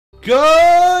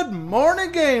Good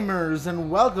morning, gamers, and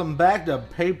welcome back to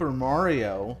Paper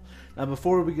Mario. Now,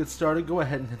 before we get started, go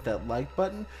ahead and hit that like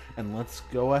button, and let's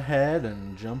go ahead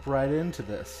and jump right into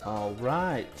this.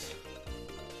 Alright.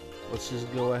 Let's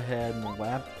just go ahead and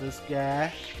whap this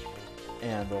guy.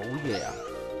 And oh yeah.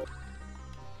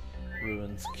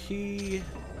 Ruins key.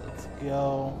 Let's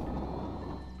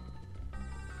go.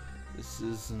 This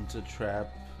isn't a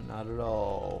trap. Not at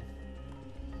all.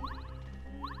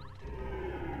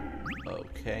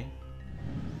 Okay.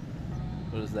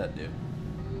 What does that do?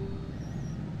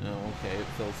 Oh, okay, it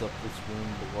fills up this room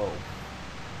below.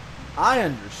 I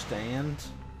understand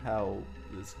how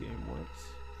this game works.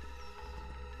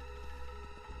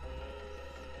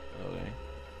 Okay.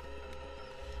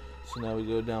 So now we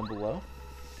go down below.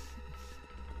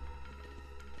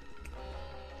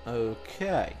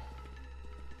 Okay.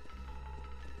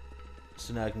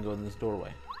 So now I can go in this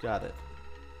doorway. Got it.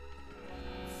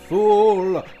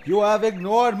 Fool! You have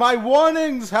ignored my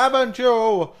warnings, haven't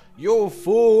you? You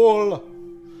fool!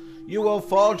 You will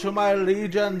fall to my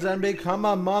legions and become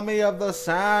a mummy of the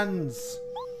sands.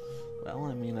 Well,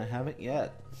 I mean, I haven't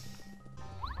yet.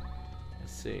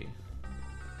 Let's see.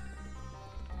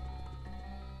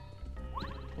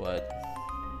 What?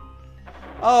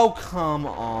 Oh, come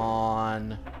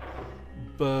on.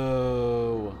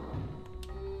 Boo.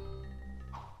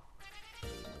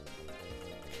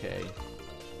 Okay.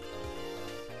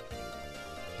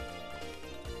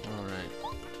 Alright.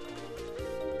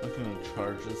 I'm gonna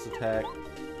charge this attack.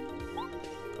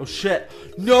 Oh shit!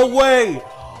 No way!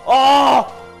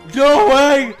 Oh! No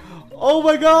way! Oh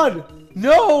my god!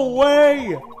 No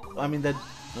way! I mean that...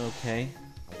 Okay.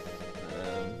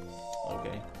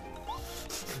 Okay.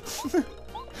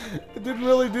 It didn't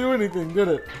really do anything, did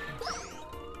it?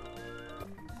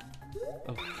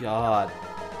 Oh god.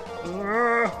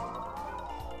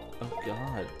 Oh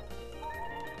god.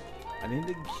 I need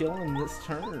to kill him this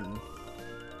turn.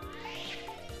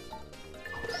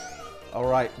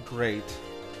 Alright, great.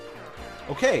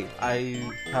 Okay,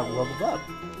 I have leveled up.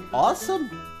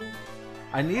 Awesome!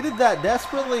 I needed that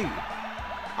desperately.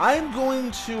 I'm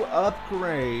going to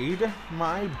upgrade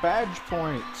my badge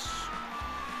points.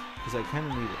 Because I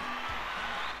kind of need it.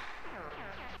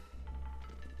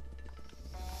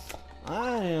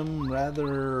 I am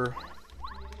rather...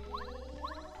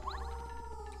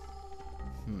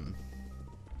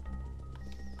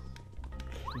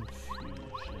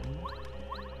 Confusion.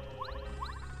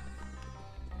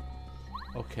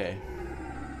 Okay.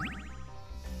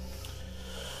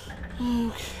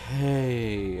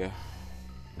 Okay.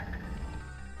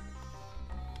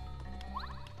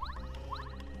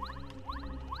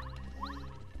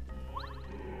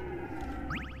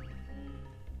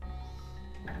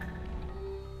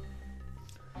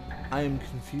 I am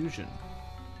confusion.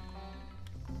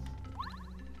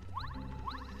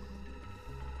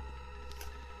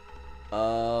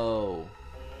 Oh.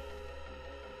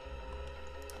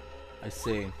 I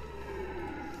see.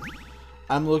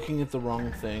 I'm looking at the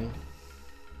wrong thing.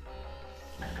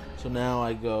 So now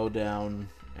I go down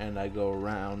and I go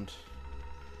around.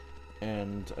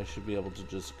 And I should be able to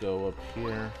just go up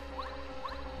here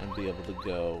and be able to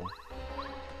go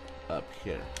up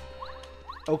here.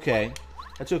 Okay.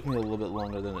 That took me a little bit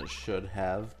longer than it should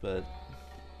have, but...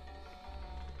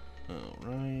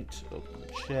 Alright. Open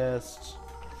the chest.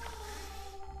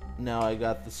 Now I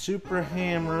got the super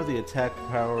hammer. The attack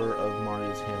power of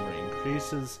Mario's hammer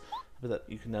increases. But that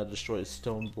you can now destroy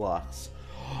stone blocks.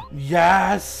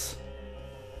 Yes!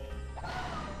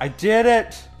 I did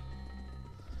it!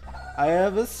 I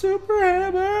have a super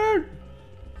hammer!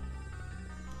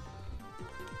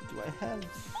 Do I have...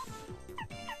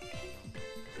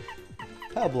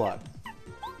 Hell block.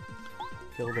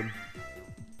 Killed him.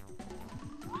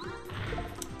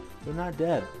 They're not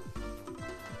dead.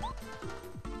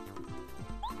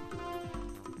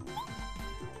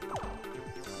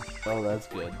 Oh, that's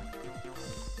good.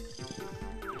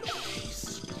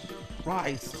 Jesus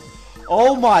Christ.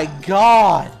 Oh my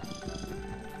god!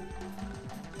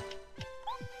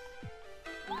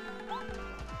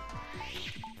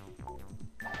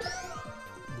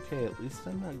 Okay, at least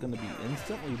I'm not gonna be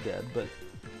instantly dead, but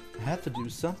I have to do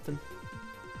something.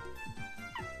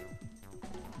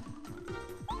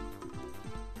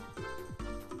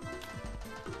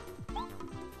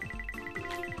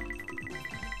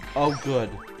 Oh, good.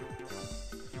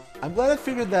 I'm glad I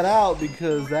figured that out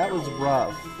because that was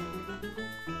rough.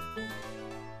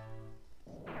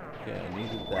 Okay, I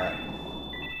needed that.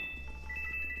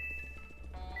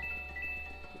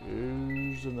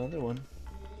 There's another one.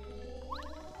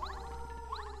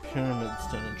 Pyramid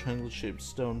stone, a triangle-shaped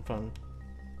stone found.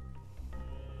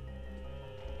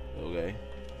 Okay.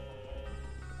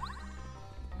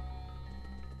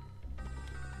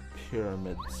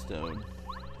 pyramid stone.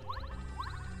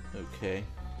 Okay.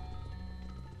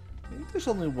 I think there's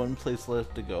only one place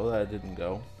left to go that I didn't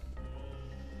go.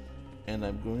 And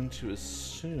I'm going to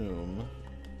assume...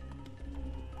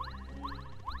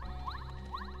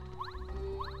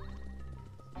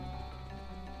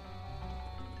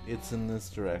 it's in this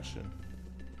direction.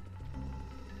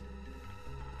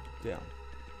 Down.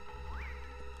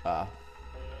 Ah.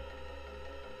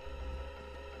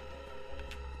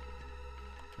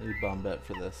 I need Bombette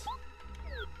for this.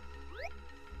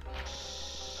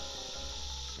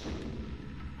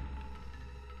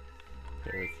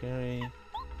 Carry.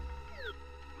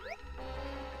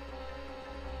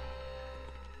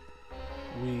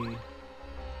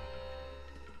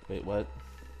 Wait, what?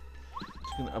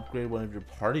 It's gonna upgrade one of your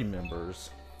party members.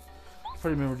 What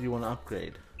party member do you want to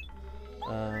upgrade?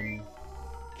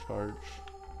 Charge.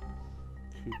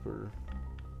 Cooper.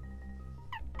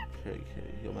 Carry.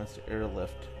 He'll master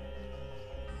airlift.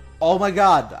 Oh my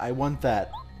god! I want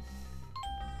that.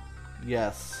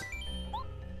 Yes.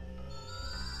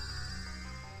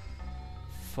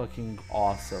 Fucking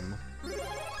awesome.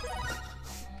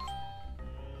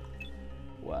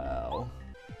 Wow.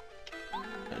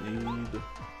 I need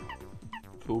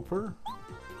Cooper.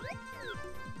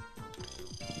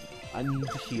 I need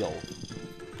to heal.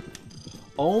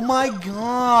 Oh my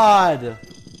god!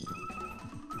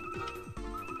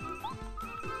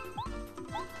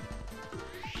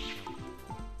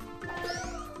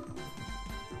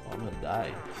 I'm gonna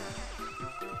die.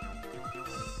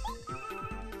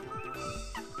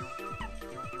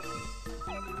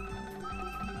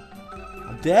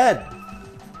 I'm dead!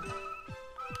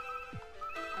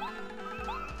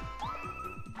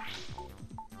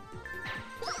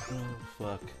 Oh,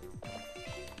 fuck.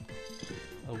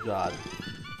 Oh, God.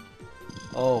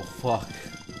 Oh, fuck.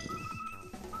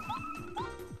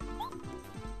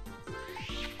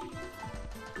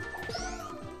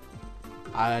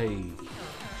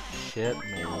 Shit,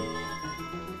 man.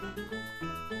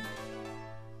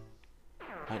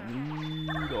 I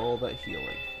need all that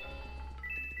healing.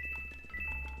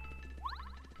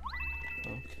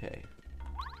 Okay.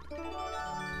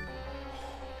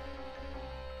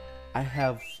 I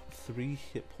have 3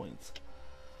 hit points.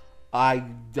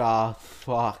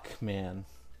 Fuck, man.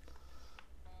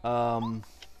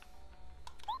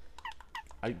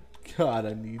 God,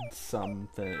 I need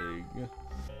something.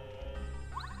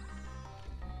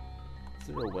 Is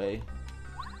there a way?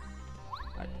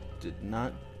 I did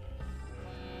not.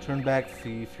 Turn back,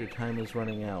 thief. Your time is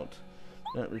running out.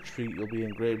 Do not retreat. You'll be in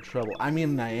grave trouble. I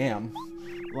mean, I am.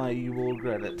 Why, you will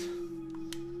regret it.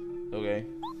 Okay.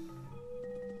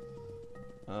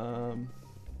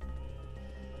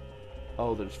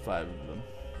 Oh, there's 5 of them.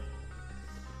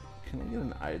 Can I get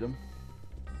an item?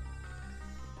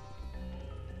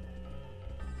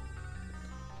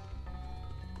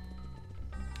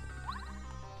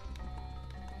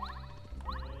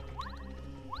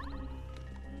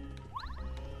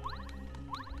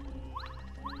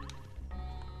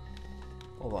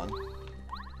 Hold on.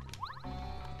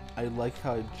 I like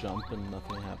how I jump and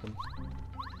nothing happens.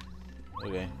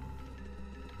 Okay.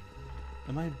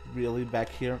 Am I really back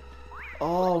here?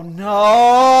 Oh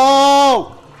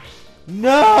no!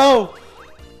 No!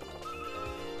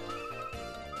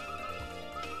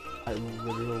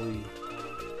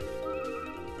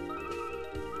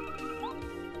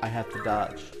 I have to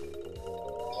dodge.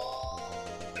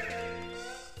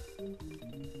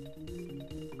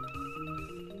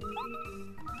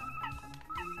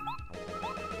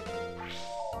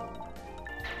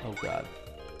 Oh god.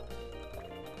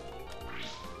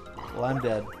 Well, I'm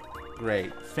dead.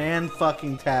 Great.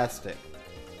 Fan-fucking-tastic.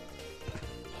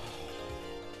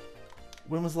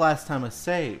 When was the last time I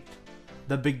saved?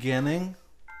 The beginning?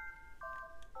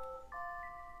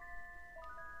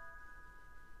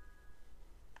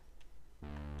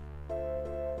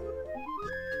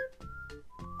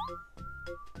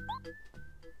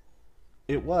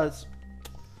 It was.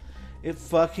 It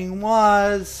fucking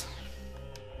was.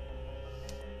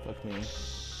 Fuck me.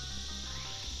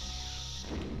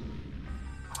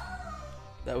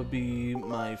 That would be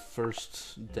my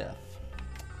first death.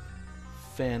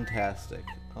 Fantastic.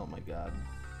 Oh my god.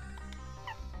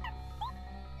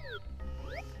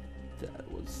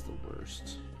 That was the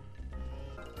worst.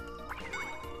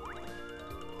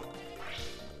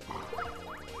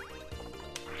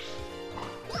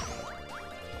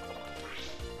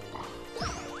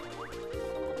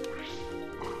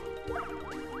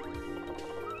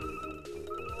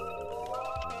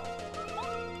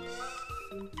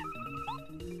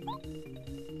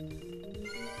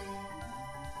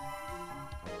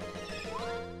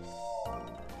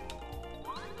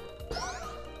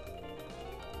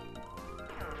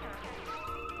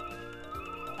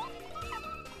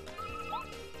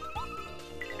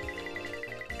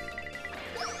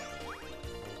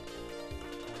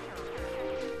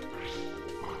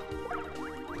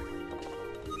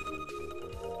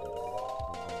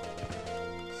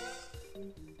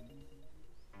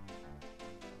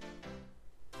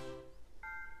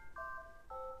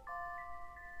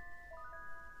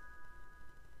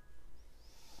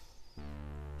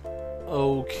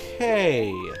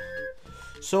 Okay.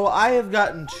 So I have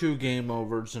gotten 2 game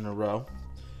overs in a row.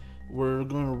 We're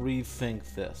going to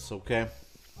rethink this, okay?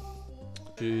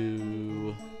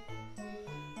 To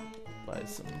buy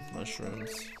some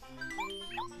mushrooms.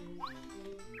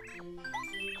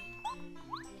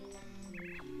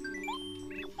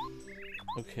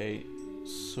 Okay,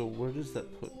 so where does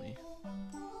that put me?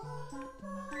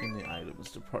 In the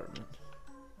items department.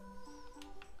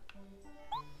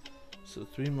 So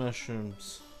 3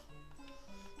 mushrooms.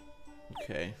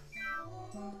 Okay.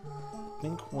 I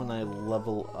think when I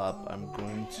level up, I'm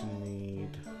going to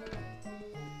need...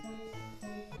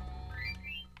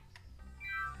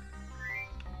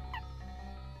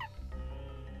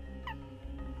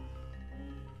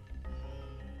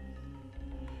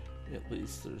 At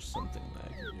least there's something that I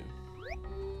can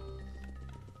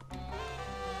do.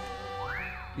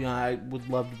 Yeah, I would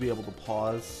love to be able to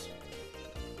pause.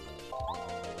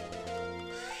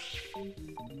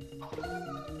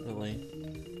 Really?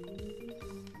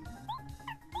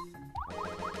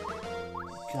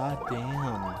 God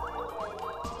damn.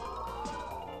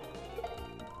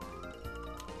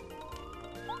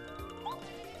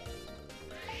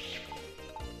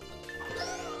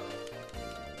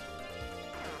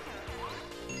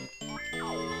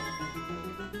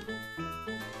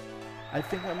 I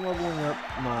think I'm leveling up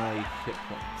my hit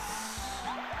points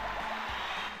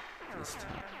this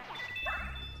time.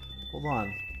 Hold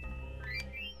on.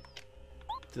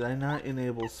 Did I not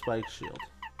enable Spike Shield?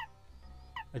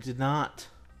 I did not.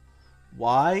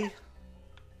 Why?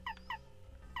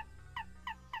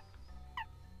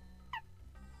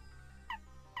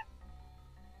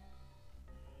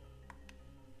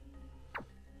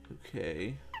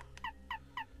 Okay.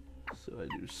 So I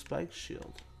do Spike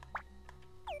Shield.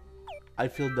 I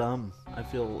feel dumb. I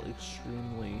feel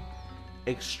extremely,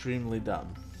 extremely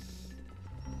dumb.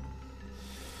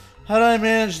 How do I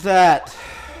manage that?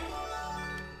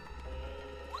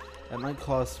 That might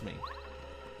cost me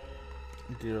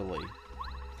dearly.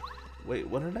 Wait,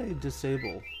 what did I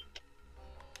disable?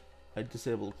 I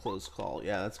disabled close call.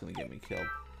 Yeah, that's gonna get me killed.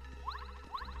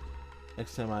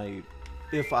 Next time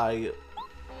if I...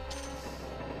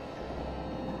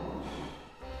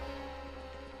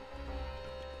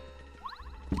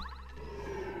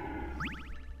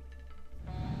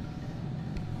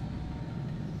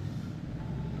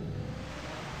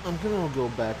 I'm gonna go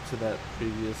back to that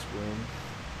previous room,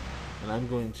 and I'm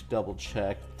going to double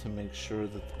check to make sure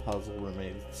that the puzzle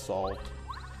remains solved.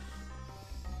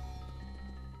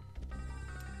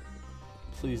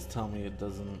 Please tell me it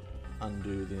doesn't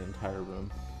undo the entire room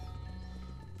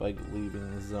by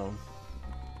leaving the zone.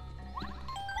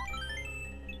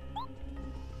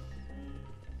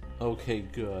 Okay,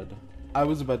 good. I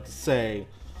was about to say...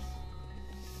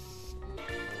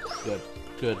 Good.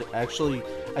 Good. Actually,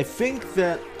 I think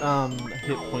that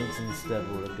hit points instead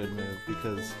were a good move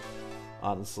because,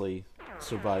 honestly,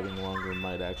 surviving longer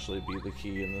might actually be the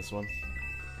key in this one.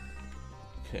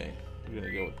 Okay, we're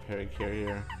gonna go with parry carry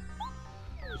here,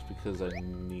 just because I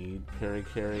need parry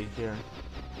carry here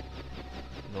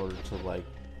in order to like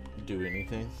do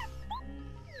anything.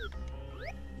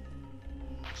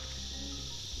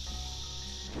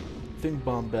 I think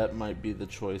Bombette might be the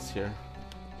choice here.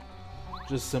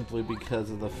 Just simply because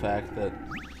of the fact that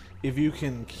if you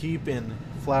can keep in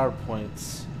flower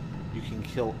points, you can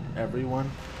kill everyone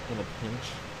in a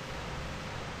pinch.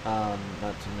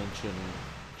 Not to mention,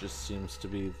 just seems to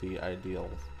be the ideal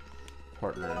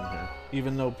partner in here.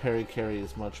 Even though parry carry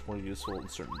is much more useful in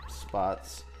certain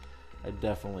spots, I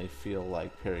definitely feel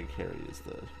like parry carry is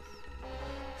the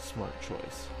smart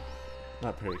choice.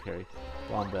 Not parry carry,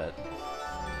 Bombette.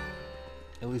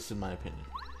 At least in my opinion.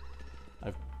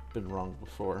 I've been wrong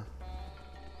before.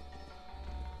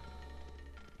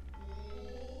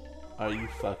 Are you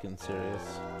fucking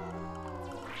serious?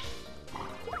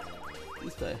 At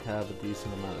least I have a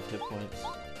decent amount of hit points.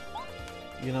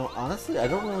 You know, honestly, I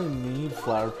don't really need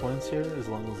flower points here as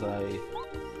long as I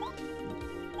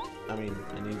mean,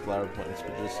 I need flower points,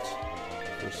 but just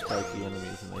for spiky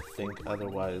enemies, and I think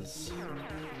otherwise...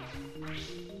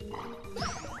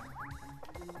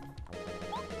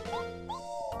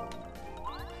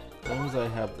 As long as I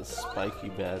have the spiky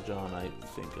badge on, I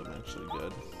think I'm actually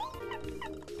good.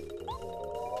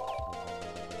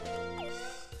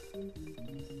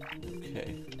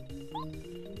 Okay.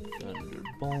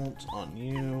 Thunderbolt on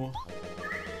you.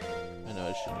 I know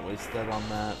I shouldn't waste that on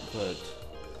that, but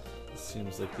it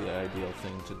seems like the ideal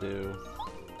thing to do.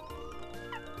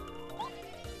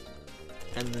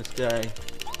 And this guy.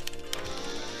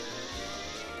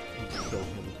 You can kill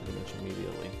him pretty much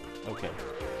immediately. Okay.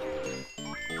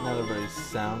 Not a very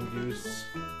sound use,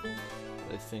 but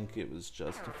I think it was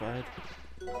justified.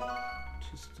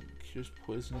 Just cures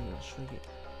poisoning and shrinking.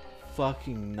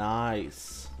 Fucking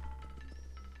nice.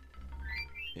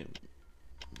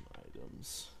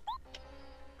 Items.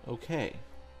 Okay.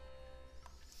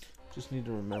 Just need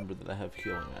to remember that I have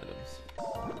healing items.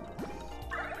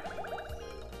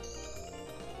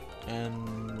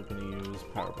 And we're gonna use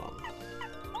Power Bomb.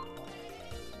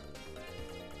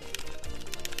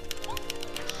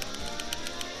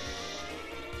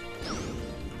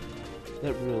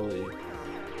 That really...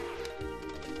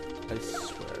 I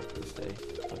swear this day.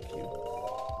 Fuck you.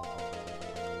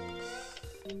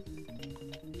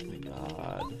 Oh my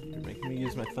god. You're making me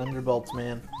use my Thunderbolts,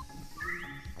 man.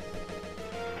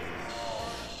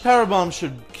 Power Bomb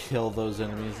should kill those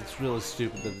enemies. It's really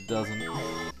stupid that it doesn't.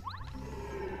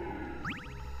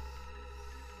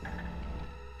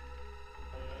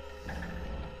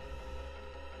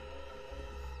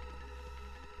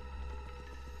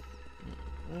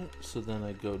 So then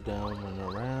I go down and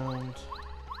around.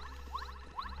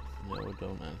 No,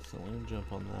 don't accidentally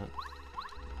jump on that.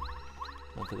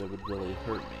 Not that it would really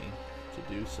hurt me to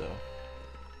do so.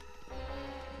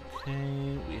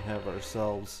 Okay, we have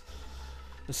ourselves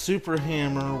a super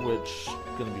hammer, which,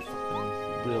 gonna be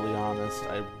fucking really honest,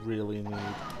 I really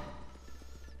need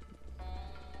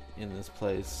in this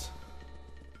place.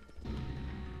 I'm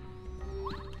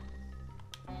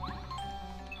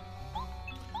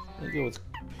gonna go with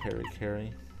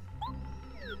Carry.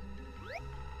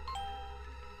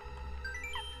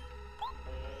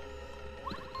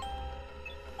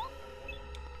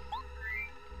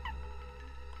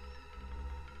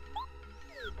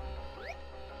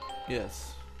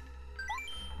 Yes.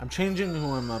 I'm changing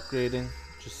who I'm upgrading,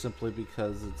 just simply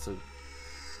because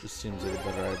just seems like a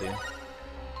better idea.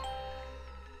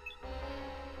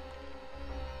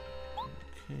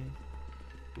 Okay.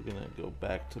 We're gonna go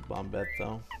back to Bombette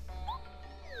though.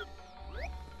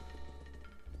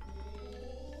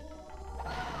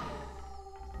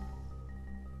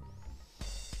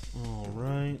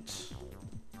 Alright.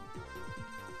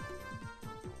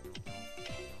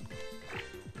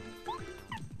 Oh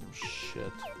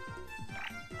shit.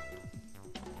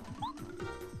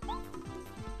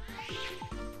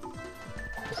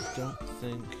 I don't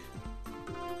think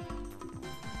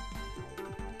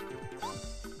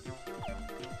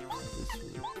this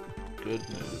was a good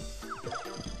move.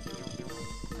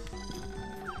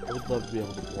 I would love to be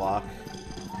able to block.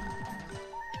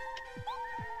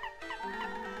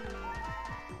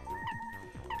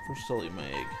 First I'll eat my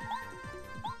egg.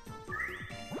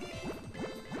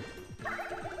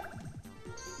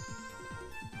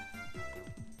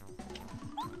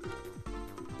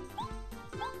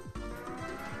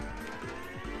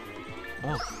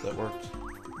 Oh, that worked.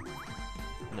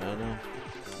 No.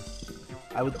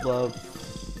 I would love...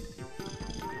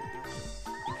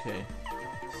 Okay.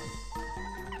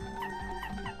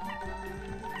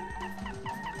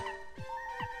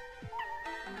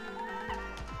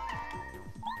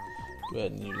 Go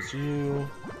ahead and use you.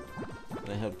 And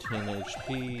I have 10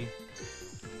 HP.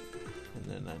 And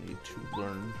then I need to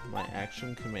learn my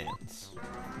action commands.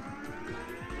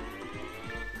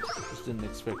 Just didn't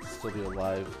expect to still be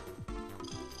alive.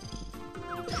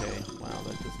 Okay, wow,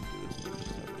 that doesn't do as much as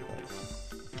I would like.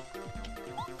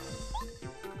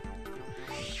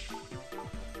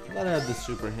 Glad I have the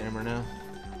super hammer now.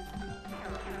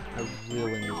 I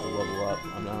really need to level up.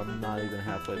 I'm not even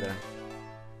halfway there.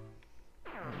 I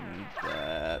need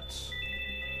that.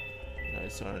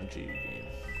 Nice RNG game.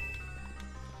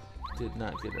 Did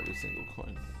not get every single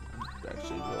coin. I'm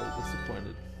actually really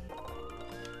disappointed.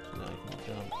 So now I can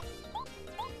jump.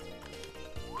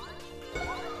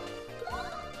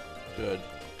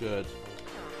 Good.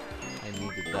 I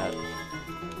needed that.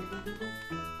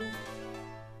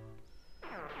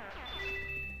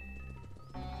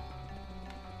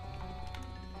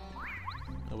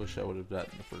 I wish I would have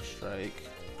gotten the first strike.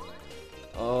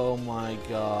 Oh my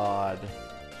god.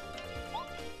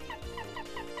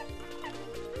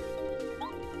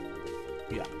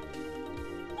 Yeah.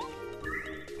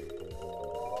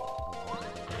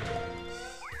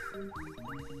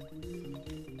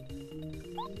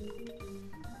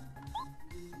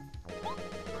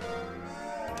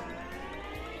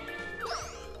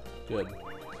 Good.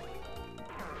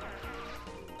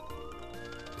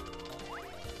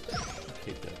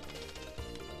 Okay, good.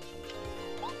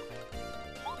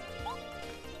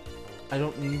 I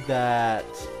don't need that.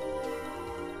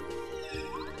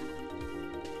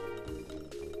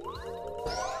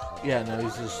 Yeah, now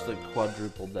he's just like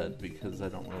quadruple dead because I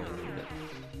don't really need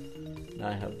it. Now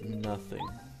I have nothing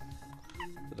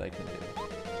that I can do.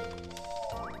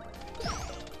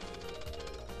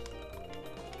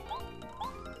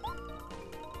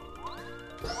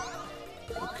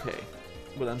 Okay.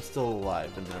 But I'm still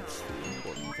alive, and that's the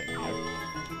important thing here.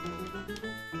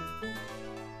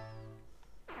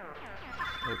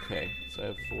 Okay, so I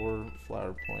have 4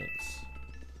 flower points.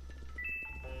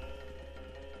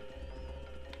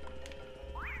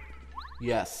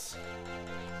 Yes.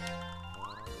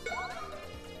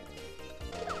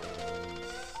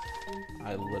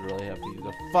 I literally have to use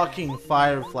a fucking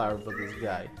fire flower for this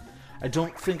guy. I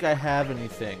don't think I have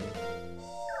anything.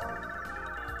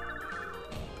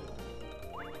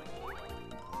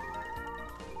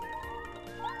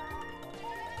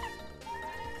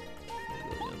 I'm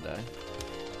really gonna die.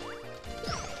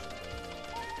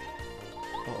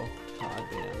 Oh, god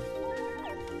damn.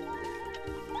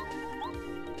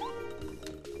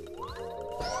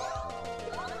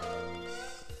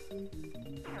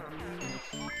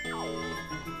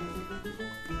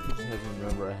 Just have to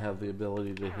remember I have the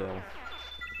ability to heal.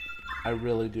 I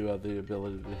really do have the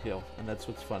ability to heal, and that's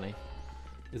what's funny,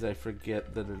 is I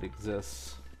forget that it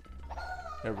exists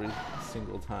every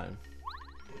single time.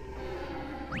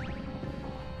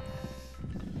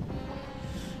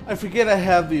 I forget I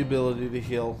have the ability to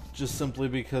heal, just simply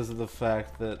because of the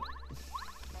fact that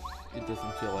it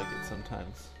doesn't feel like it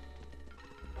sometimes.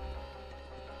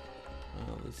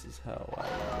 Oh, this is how I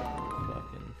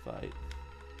fucking fight.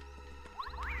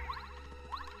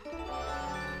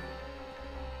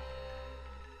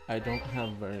 I don't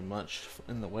have very much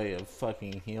in the way of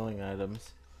fucking healing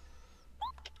items.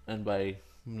 And by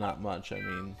not much, I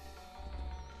mean...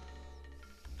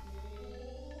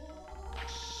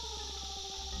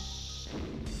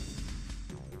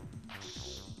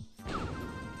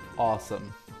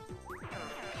 awesome.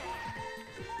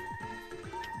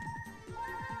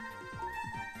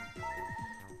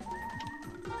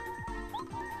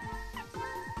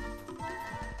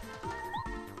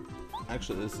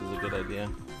 Actually, this is a good idea.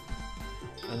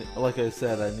 And like I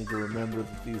said, I need to remember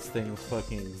that these things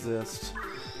fucking exist,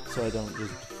 so I don't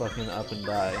just fucking up and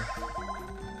die.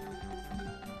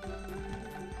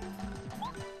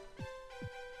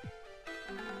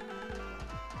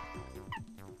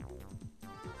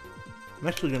 I'm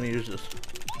actually gonna use this,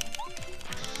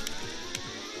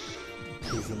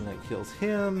 because then that kills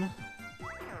him,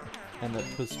 and that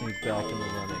puts me back in the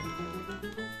running.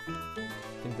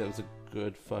 I think that was a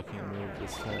good fucking move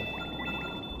this time.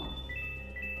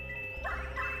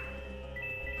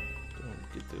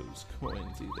 Don't get those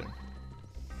coins either.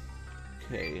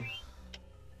 Okay.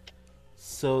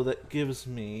 So that gives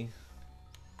me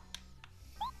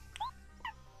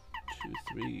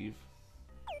 3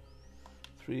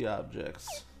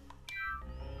 objects.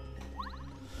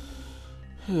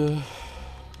 You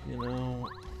know.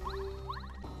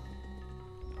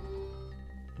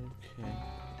 Okay.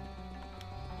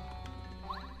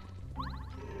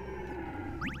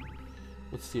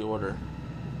 What's the order?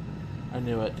 I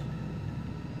knew it.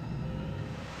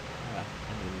 Ah,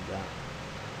 I needed that.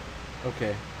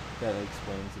 Okay, that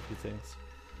explains a few things.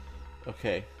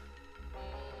 Okay.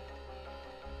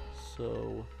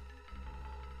 So,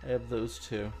 I have those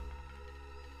 2.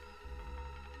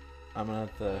 I'm gonna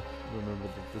have to remember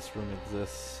that this room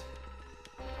exists.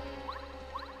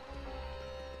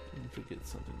 Didn't forget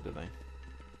something, did I?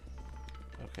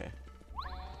 Okay.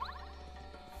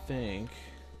 Think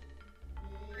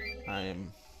I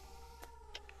am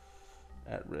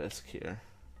at risk here.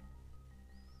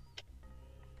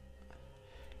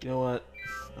 You know what?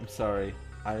 I'm sorry.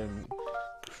 I am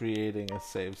creating a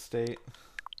save state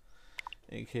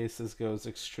in case this goes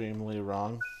extremely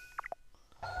wrong,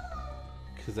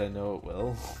 because I know it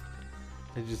will.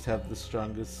 I just have the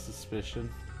strongest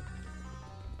suspicion.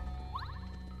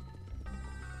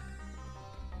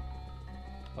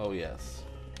 Oh yes.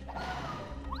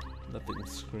 Nothing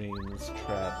screams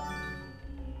trap.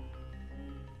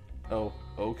 Oh,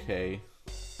 okay.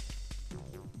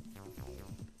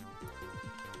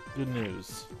 Good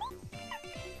news.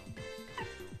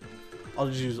 I'll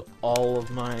just use all of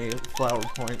my flower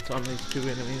points on these 2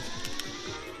 enemies.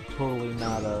 Totally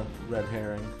not a red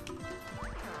herring.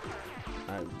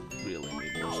 I really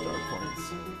need more star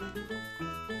points.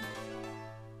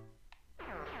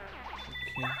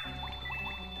 Okay.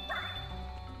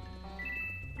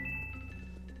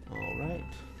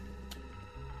 Alright.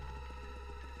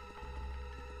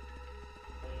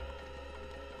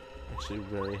 Actually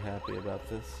very happy about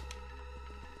this,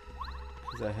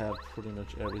 because I have pretty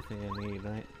much everything I need,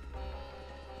 right?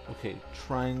 Okay,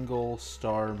 triangle,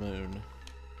 star, moon.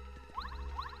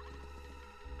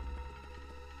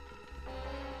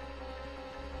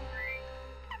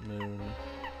 Moon,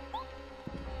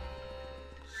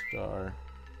 star,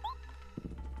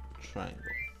 triangle.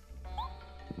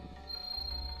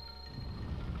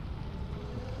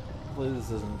 Hopefully this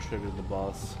doesn't trigger the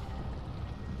boss.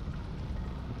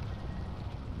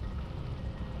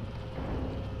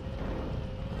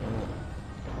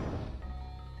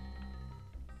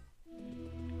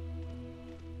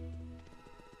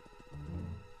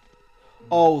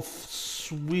 Oh,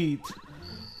 sweet.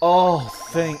 Oh,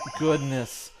 thank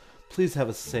goodness. Please have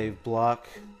a save block.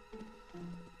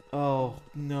 Oh,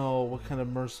 no. What kind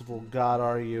of merciful God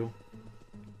are you?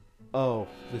 Oh,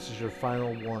 this is your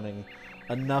final warning.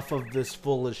 Enough of this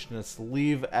foolishness.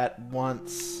 Leave at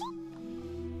once.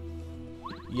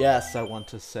 Yes, I want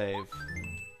to save.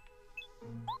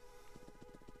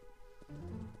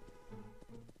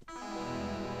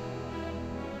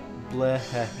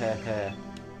 Bleh.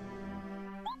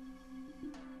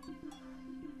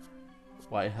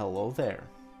 Why, hello there.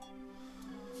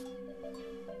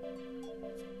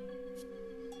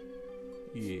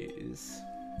 Yes.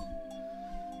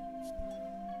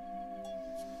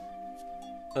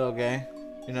 Okay.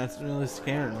 You're not really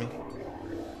scaring me.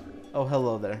 Oh,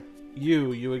 hello there.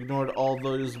 You ignored all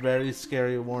those very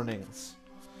scary warnings.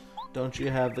 Don't you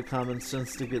have the common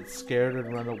sense to get scared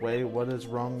and run away? What is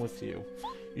wrong with you?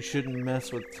 You shouldn't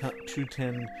mess with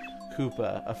Tuten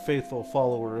Koopa, a faithful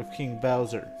follower of King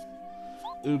Bowser.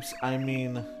 Oops, I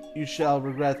mean, you shall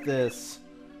regret this.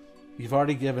 You've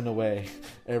already given away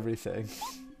everything.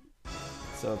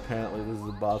 So apparently this is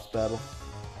a boss battle.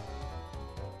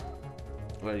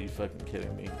 Why are you fucking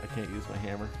kidding me? I can't use my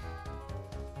hammer.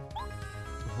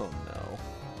 Oh no.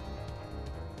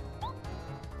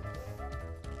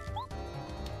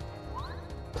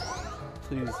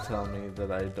 Please tell me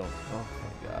that I don't... Oh my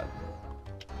god.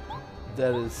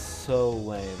 That is so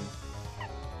lame.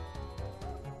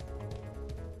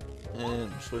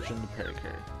 And switching to parry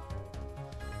carry.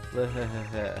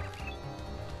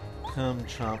 Come,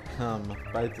 Chomp, come.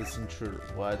 Bite this intruder.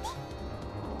 What?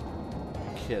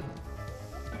 You're kidding.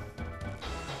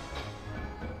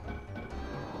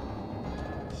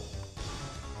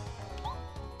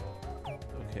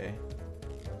 Okay.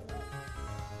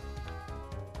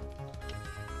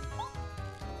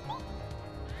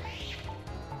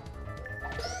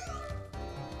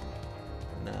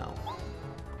 Now.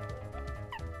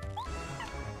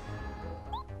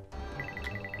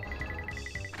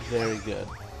 Very good.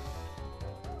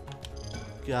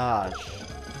 Gosh.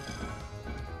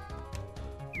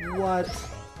 What?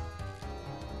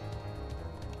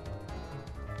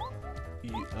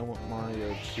 I want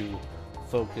Mario to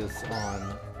focus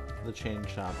on the chain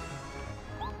chomp.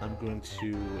 I'm going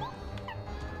to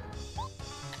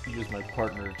use my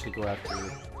partner to go after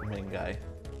the main guy.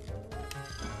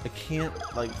 I can't,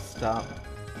 like, stop.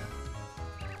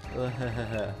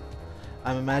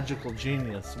 I'm a magical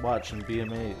genius. Watch and be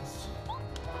amazed.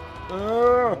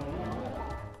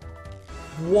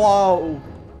 Whoa!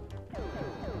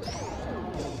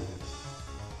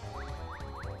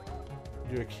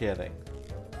 You're kidding.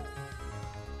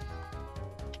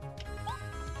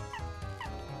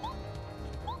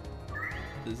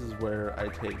 This is where I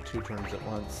take 2 turns at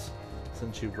once,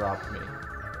 since you robbed me.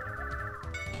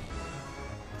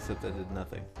 Except I did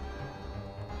nothing.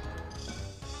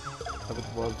 I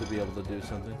would love to be able to do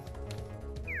something.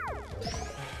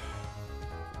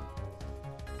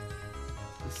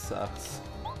 This sucks.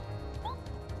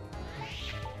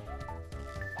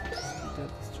 We got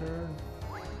this turn.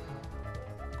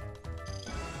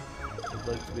 I'd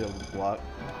like to be able to block.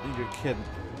 You're kidding.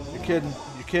 You're kidding.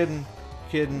 You're kidding.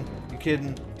 You're kidding. You're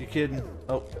kidding. You're kidding.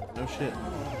 Oh, no shit.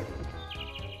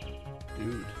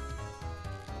 Dude.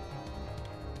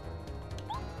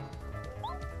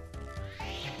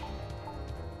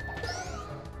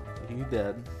 He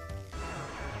dead.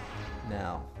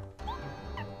 Now.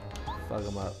 Fuck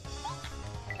him up.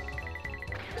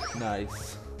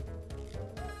 Nice.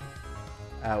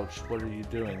 Ouch, what are you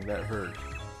doing? That hurt.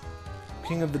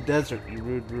 King of the desert, you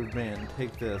rude man.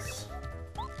 Take this.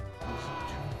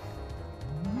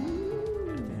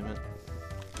 Damn it.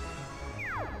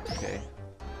 Okay.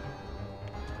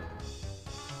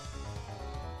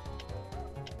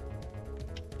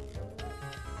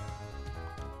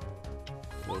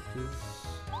 Focus.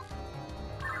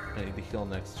 I need to heal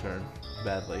next turn.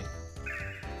 Badly.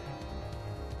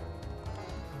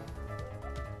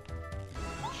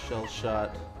 Shell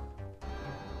shot.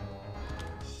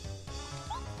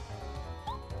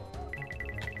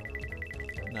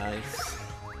 Nice.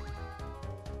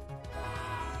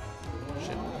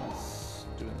 Shit, he's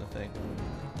doing the thing.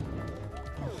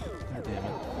 God damn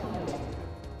it.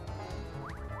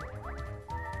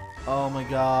 Oh my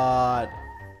god.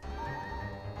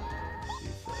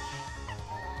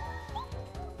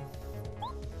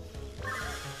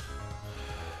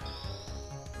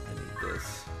 I need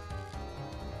this.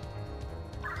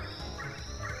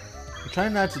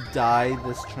 trying not to die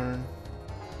this turn.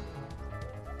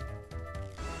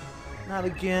 Not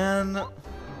again.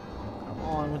 Come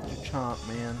on with your chomp,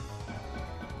 man.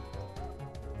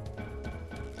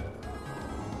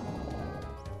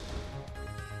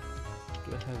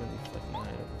 Do I have any fucking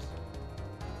items?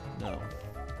 No.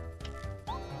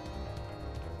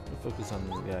 I'll focus on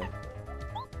this guy.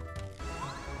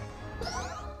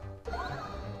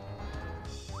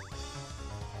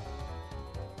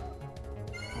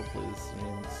 Hopefully this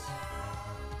means...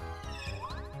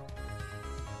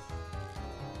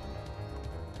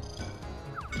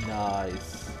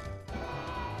 Nice.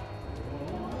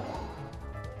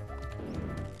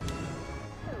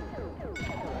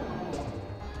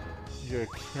 You're...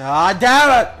 God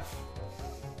damn it!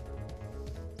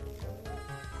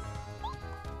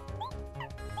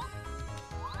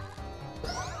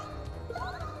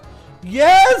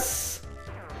 Yes!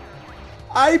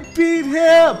 I beat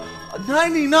him!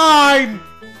 99!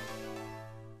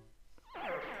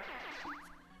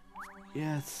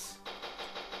 Yes.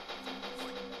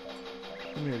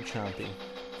 Come here, Chompy.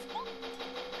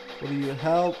 What do you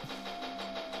help?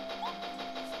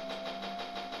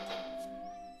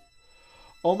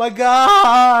 Oh my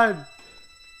god!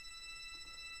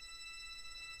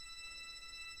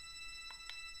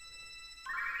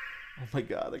 Oh my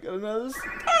god, I got another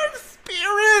Star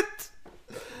Spirit!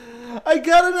 I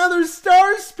got another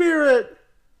Star Spirit!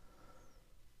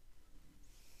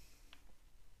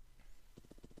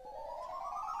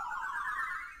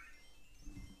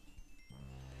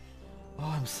 Oh,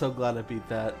 I'm so glad I beat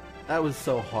that. That was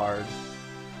so hard.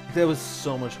 That was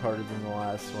so much harder than the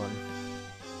last one.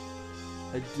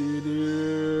 I did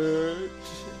it!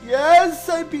 Yes!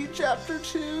 I beat Chapter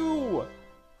 2!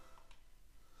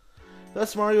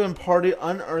 Thus Mario and party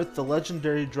unearthed the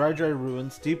legendary Dry Dry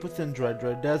ruins deep within Dry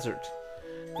Dry Desert.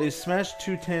 They smashed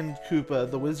Two-Tan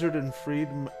Koopa, the wizard, and freed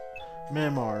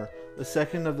Mamar, the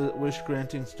second of the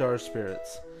wish-granting star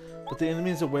spirits. But the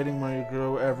enemies awaiting Mario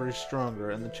grow ever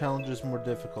stronger, and the challenges more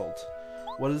difficult.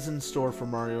 What is in store for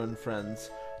Mario and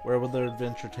friends? Where will their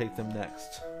adventure take them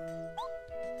next?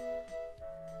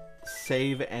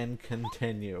 Save and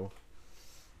continue.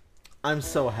 I'm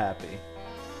so happy.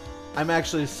 I'm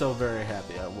actually so very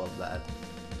happy. I love that.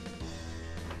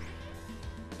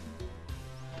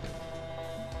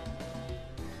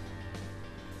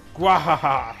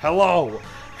 Gwahaha! Hello!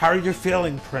 How are you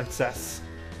feeling, Princess?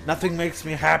 Nothing makes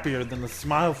me happier than a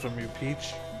smile from you,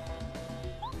 Peach.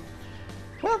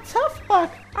 Well, tough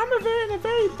luck. I'm in a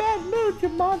very bad mood, you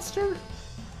monster.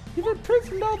 You've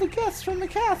imprisoned all the guests from the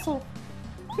castle.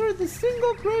 You're the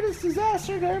single greatest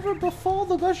disaster to ever befall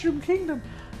the Mushroom Kingdom.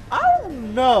 I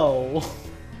don't know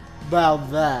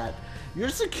about that. Your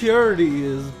security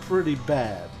is pretty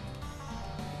bad.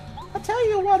 I'll tell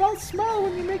you what, I'll smile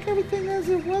when you make everything as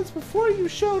it was before you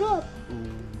showed up.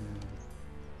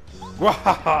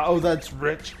 Gwahaha! Oh, that's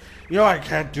rich. You know I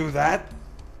can't do that.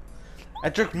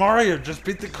 Electric Mario just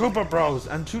beat the Koopa Bros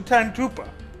and Two-Tan Koopa.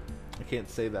 I can't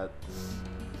say that.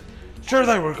 Sure,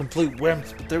 they were complete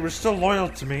wimps, but they were still loyal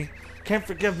to me. Can't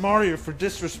forgive Mario for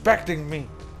disrespecting me.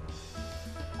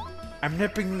 I'm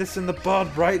nipping this in the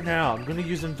bud right now. I'm gonna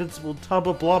use Invincible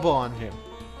Tubba Blubba on him.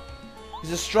 He's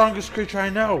the strongest creature I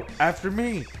know. After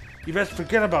me. You best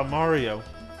forget about Mario.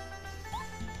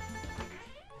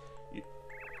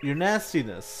 Your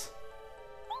nastiness.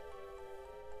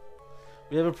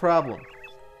 We have a problem.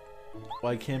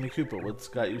 Why, Kammy Koopa, what's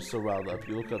got you so riled up?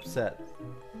 You look upset.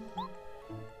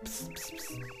 Psst, psst,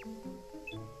 psst.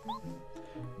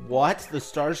 What? The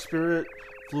Star Spirit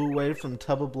flew away from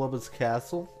Tubba Blubba's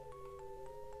castle?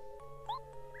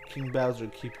 King Bowser,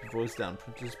 keep your voice down.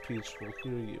 Princess Peach will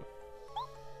hear you.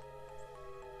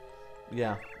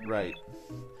 Yeah, right.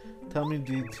 Tell me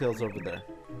details over there.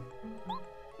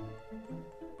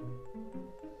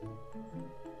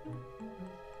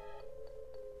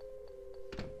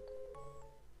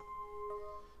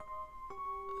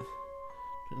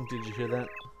 Did you hear that?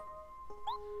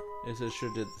 Yes, I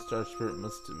sure did. The Star Spirit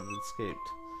must have escaped.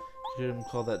 Did you hear him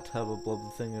call that Tubba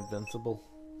Blubba thing invincible?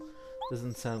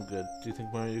 Doesn't sound good. Do you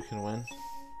think Mario can win?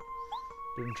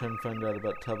 Been trying to find out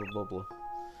about Tubba Blubba.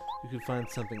 You could find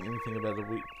something, anything about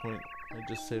a weak point. I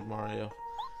just saved Mario.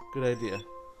 Good idea.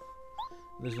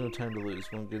 There's no time to lose.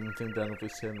 Won't get anything done if we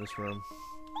stay in this room.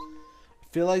 I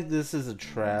feel like this is a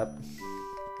trap.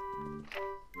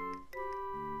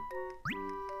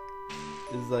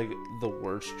 This is like the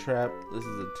worst trap. This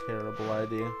is a terrible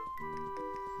idea.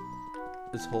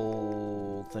 This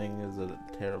whole thing is a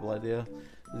terrible idea.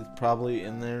 It's probably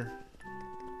in there.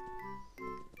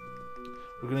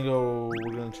 We're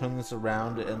gonna turn this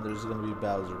around and there's gonna be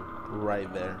Bowser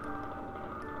right there.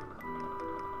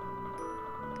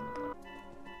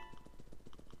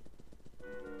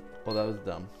 Oh, that was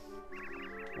dumb.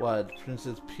 What?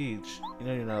 Princess Peach, you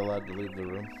know you're not allowed to leave the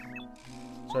room.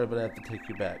 Sorry, but I have to take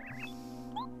you back.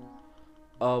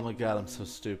 Oh my god, I'm so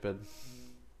stupid.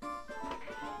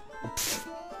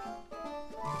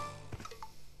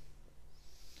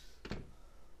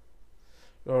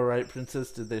 Alright,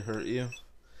 Princess, did they hurt you?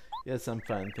 Yes, I'm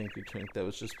fine, thank you, Twink. That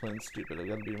was just plain stupid. I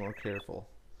gotta be more careful.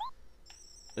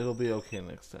 It'll be okay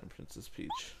next time, Princess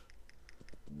Peach.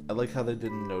 I like how they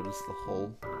didn't notice the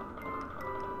hole.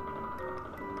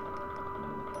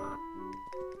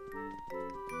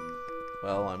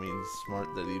 Well, I mean,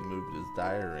 smart that he moved his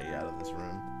diary out of this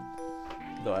room.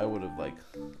 Though I would have, like...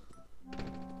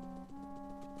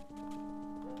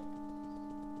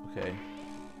 Okay.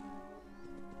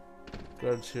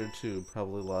 Guards here too,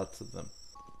 probably lots of them.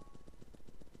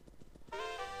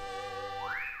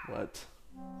 What?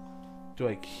 Do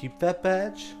I keep that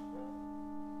badge?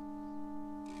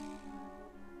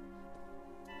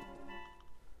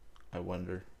 I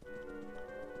wonder.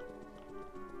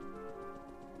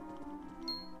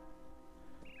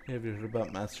 Hey, have you heard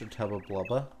about Master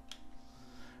Tabablubba?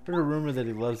 Heard a rumor that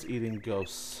he loves eating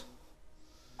ghosts.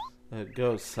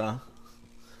 Ghosts, huh?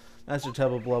 Master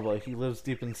Tabablubba, he lives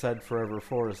deep inside Forever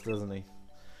Forest, doesn't he?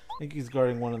 I think he's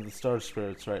guarding one of the star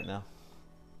spirits right now.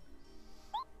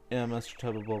 Yeah, Master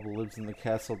Tabablubba lives in the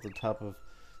castle at the top of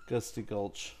Gusty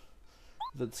Gulch.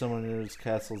 That somewhere near his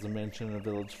castle is a mansion in a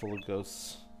village full of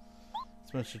ghosts.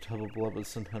 Master Tabablubba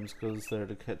sometimes goes there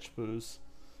to catch booze.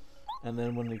 And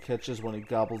then when he catches one, he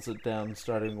gobbles it down,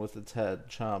 starting with its head.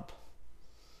 Chomp.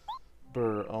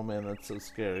 Brr, oh man, that's so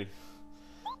scary.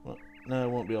 Well, now I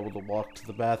won't be able to walk to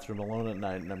the bathroom alone at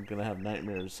night, and I'm gonna have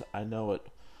nightmares. I know it.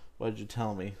 Why'd you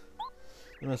tell me?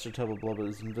 Master Tabablubba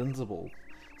is invincible.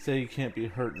 Say he can't be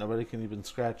hurt, nobody can even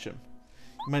scratch him.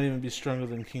 He might even be stronger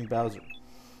than King Bowser.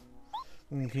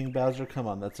 King Bowser? Come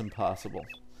on, that's impossible.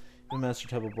 Even Master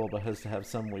Tabablubba has to have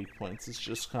some weak points. It's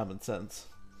just common sense.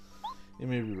 You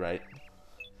may be right.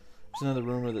 There's another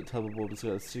rumor that Tabablubba's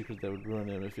got a secret that would ruin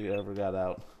him if he ever got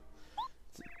out.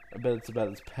 I bet it's about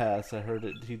his past. I heard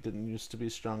he didn't used to be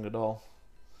strong at all.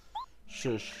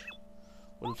 Shush.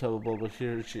 What if Tabablubba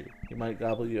hears you? He might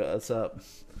gobble us up.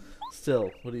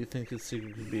 Still, what do you think his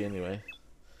secret could be anyway?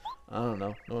 I don't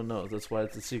know. No one knows. That's why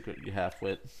it's a secret, you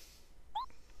half-wit.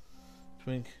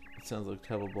 Twink, it sounds like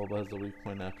Tabablubba has a weak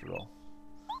point after all.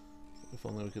 If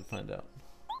only we could find out.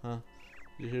 Huh?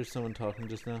 Did you hear someone talking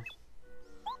just now?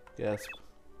 Gasp.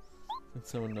 Think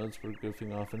someone knows we're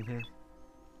goofing off in here?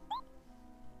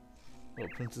 Oh,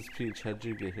 Princess Peach, how'd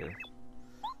you get here?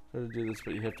 Try to do this,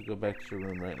 but you have to go back to your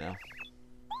room right now.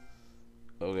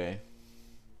 Okay.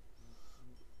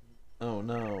 Oh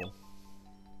no.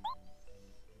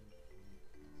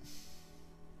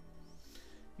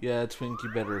 Yeah, Twink,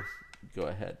 you better go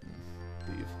ahead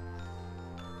and leave.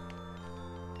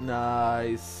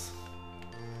 Nice.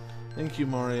 Thank you,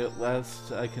 Mario. At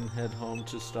last I can head home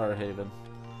to Star Haven.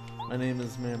 My name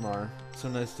is Maymar. So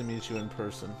nice to meet you in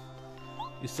person.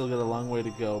 You still got a long way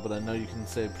to go, but I know you can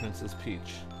save Princess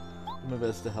Peach. Do my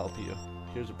best to help you.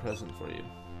 Here's a present for you.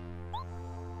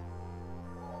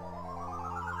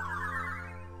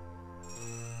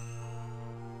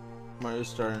 Mario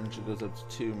Star Energy goes up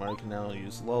to 2. Mario can now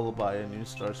use Lullaby, a new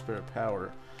Star Spirit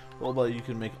power. Lullaby, you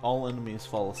can make all enemies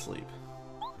fall asleep.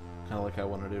 Kind of like I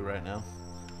want to do right now.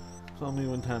 Tell me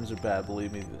when times are bad,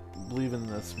 believe me. Believe in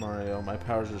this, Mario. My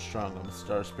powers are strong. I'm a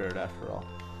Star Spirit after all.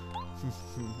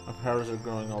 Our powers are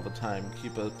growing all the time.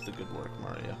 Keep up the good work,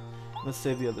 Mario. Let's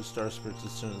save the other Star Spirits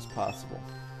as soon as possible.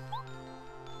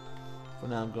 For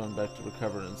now, I'm going back to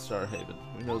recover in Star Haven.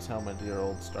 Who knows how my dear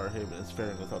old Star Haven is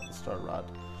faring without the Star Rod.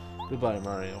 Goodbye,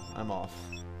 Mario. I'm off.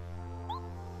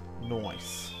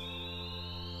 Nice.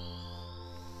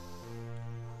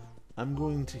 I'm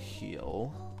going to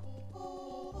heal.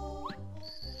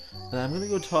 And I'm going to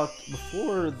go talk,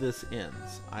 before this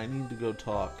ends, I need to go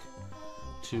talk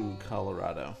to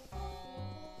Colorado.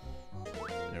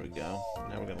 There we go.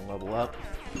 Now we're going to level up.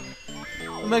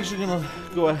 I'm actually going to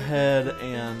go ahead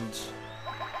and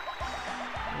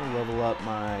level up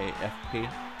my FP.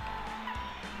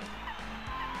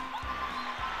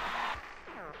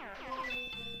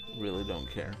 Really don't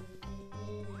care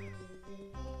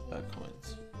about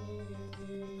coins.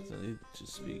 Because I need to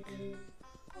speak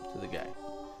to the guy.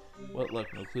 What luck,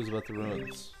 no clues about the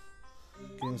ruins.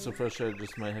 Getting so frustrated, I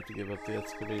just might have to give up the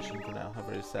excavation for now. How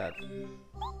very sad.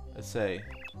 I say,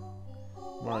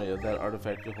 Mario, that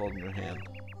artifact you hold in your hand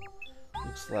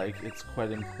looks like it's quite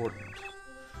important.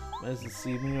 Might it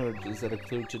deceive me, or is that a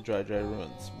clue to Dry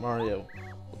Ruins? Mario,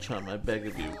 Ultron, I beg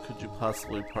of you, could you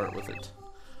possibly part with it?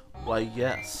 Why,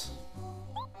 yes.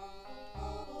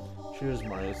 Cheers,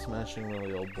 Mario, smashing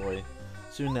really old boy.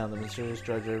 Soon now, the mysterious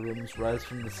dry rooms rise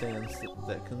from the sands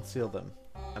that conceal them.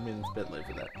 I mean, it's a bit late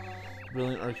for that.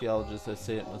 Brilliant archaeologists, I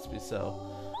say it must be so.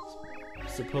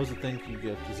 Suppose a thank you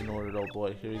gift is in order, old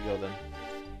boy. Here you go, then.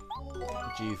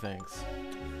 Gee, thanks.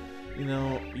 You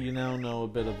now know a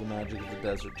bit of the magic of the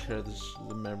desert. Cherish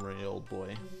the memory, old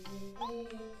boy.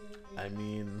 I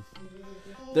mean,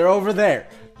 they're over there.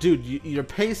 Dude, you're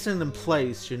pacing in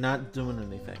place. You're not doing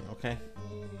anything, okay?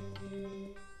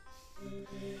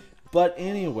 But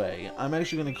anyway, I'm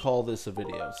actually going to call this a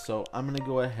video. So I'm going to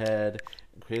go ahead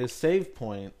and create a save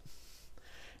point.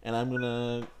 And I'm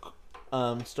going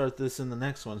to start this in the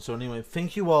next one. So anyway,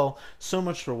 thank you all so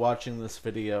much for watching this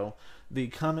video. The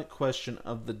comment question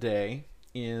of the day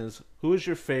is, who is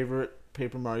your favorite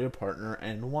Paper Mario partner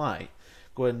and why?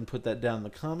 Go ahead and put that down in the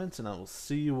comments, and I will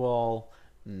see you all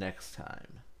next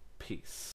time. Peace.